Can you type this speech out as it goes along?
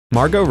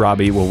Margot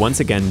Robbie will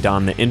once again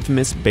don the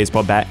infamous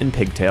baseball bat and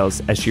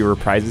pigtails as she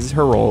reprises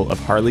her role of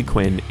Harley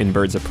Quinn in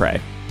Birds of Prey.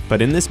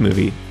 But in this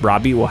movie,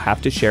 Robbie will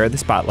have to share the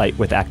spotlight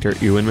with actor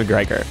Ewan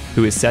McGregor,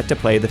 who is set to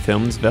play the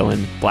film's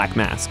villain, Black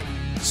Mask.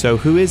 So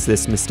who is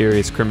this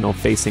mysterious criminal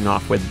facing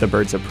off with the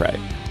Birds of Prey?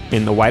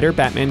 In the wider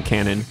Batman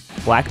canon,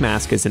 Black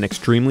Mask is an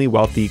extremely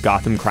wealthy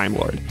Gotham crime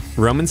lord.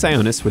 Roman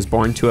Sionis was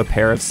born to a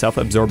pair of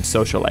self-absorbed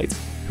socialites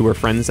who were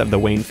friends of the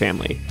Wayne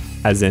family,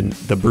 as in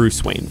the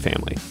Bruce Wayne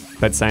family.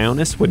 But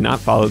Sionis would not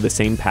follow the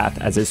same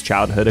path as his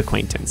childhood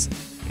acquaintance.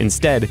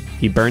 Instead,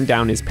 he burned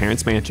down his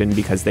parents' mansion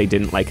because they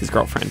didn't like his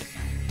girlfriend.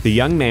 The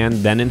young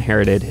man then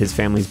inherited his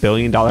family's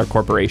billion-dollar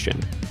corporation.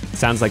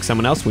 Sounds like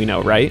someone else we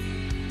know, right?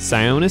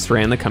 Sionis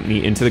ran the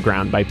company into the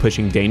ground by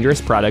pushing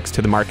dangerous products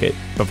to the market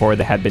before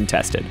they had been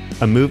tested,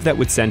 a move that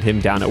would send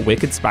him down a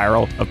wicked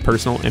spiral of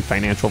personal and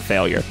financial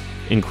failure,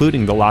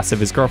 including the loss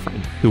of his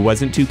girlfriend, who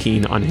wasn't too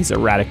keen on his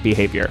erratic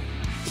behavior.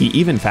 He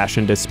even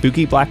fashioned a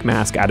spooky black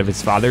mask out of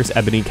his father's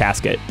ebony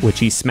casket, which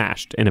he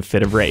smashed in a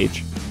fit of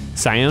rage.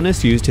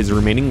 Sionis used his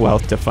remaining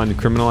wealth to fund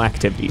criminal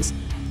activities,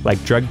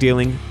 like drug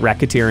dealing,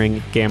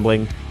 racketeering,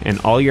 gambling, and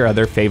all your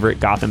other favorite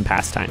Gotham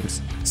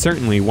pastimes.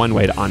 Certainly one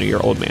way to honor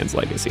your old man's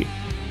legacy.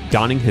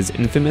 Donning his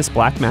infamous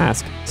black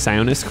mask,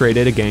 Sionis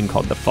created a gang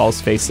called the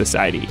False Face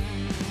Society.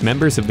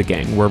 Members of the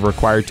gang were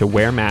required to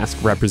wear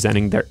masks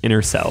representing their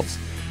inner selves,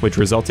 which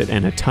resulted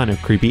in a ton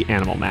of creepy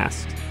animal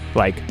masks.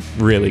 Like,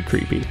 really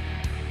creepy.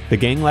 The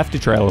gang left a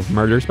trail of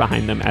murders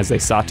behind them as they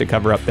sought to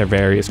cover up their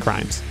various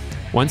crimes.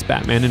 Once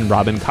Batman and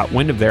Robin caught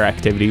wind of their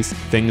activities,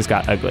 things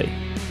got ugly.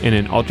 In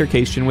an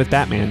altercation with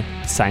Batman,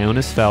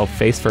 Sionis fell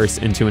face first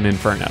into an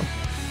inferno.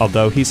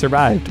 Although he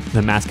survived,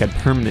 the mask had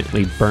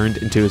permanently burned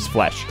into his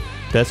flesh,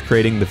 thus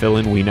creating the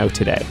villain we know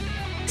today.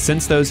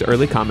 Since those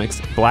early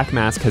comics, Black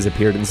Mask has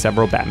appeared in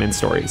several Batman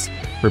stories,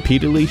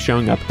 repeatedly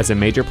showing up as a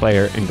major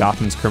player in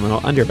Gotham's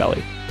criminal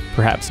underbelly.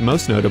 Perhaps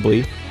most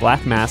notably,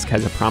 Black Mask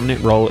has a prominent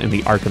role in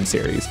the Arkham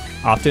series,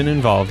 often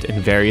involved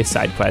in various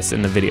side quests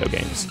in the video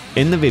games.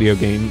 In the video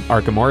game,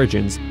 Arkham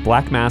Origins,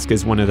 Black Mask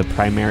is one of the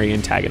primary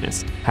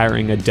antagonists,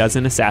 hiring a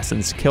dozen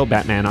assassins to kill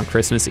Batman on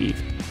Christmas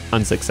Eve.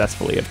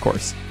 Unsuccessfully, of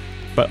course.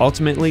 But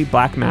ultimately,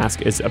 Black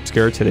Mask is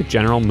obscure to the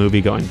general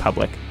movie-going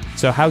public.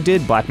 So how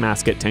did Black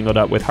Mask get tangled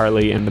up with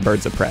Harley and the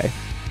Birds of Prey?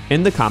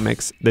 In the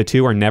comics, the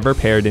two are never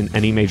paired in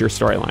any major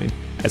storyline,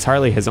 as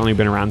Harley has only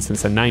been around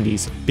since the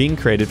 90s, being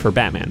created for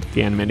Batman,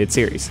 the animated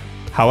series.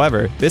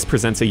 However, this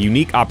presents a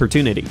unique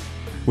opportunity.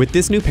 With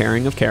this new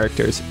pairing of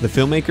characters, the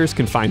filmmakers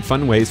can find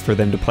fun ways for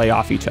them to play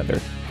off each other.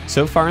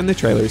 So far in the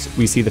trailers,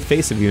 we see the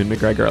face of Ewan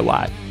McGregor a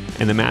lot,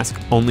 and the mask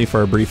only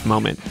for a brief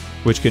moment,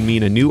 which could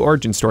mean a new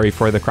origin story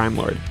for the crime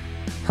lord.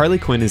 Harley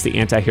Quinn is the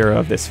anti-hero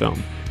of this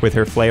film, with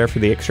her flair for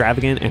the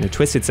extravagant and a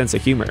twisted sense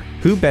of humor.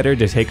 Who better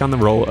to take on the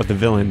role of the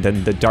villain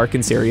than the dark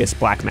and serious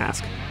Black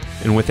Mask?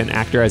 And with an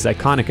actor as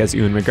iconic as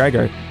Ewan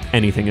McGregor,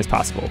 anything is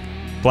possible.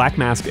 Black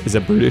Mask is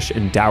a brutish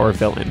and dour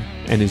villain,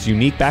 and his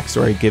unique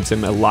backstory gives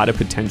him a lot of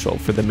potential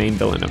for the main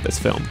villain of this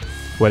film.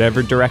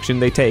 Whatever direction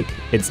they take,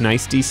 it's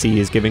nice DC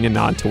is giving a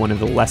nod to one of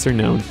the lesser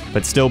known,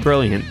 but still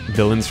brilliant,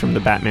 villains from the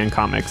Batman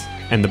comics,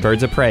 and the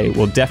Birds of Prey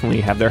will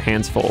definitely have their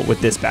hands full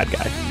with this bad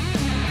guy.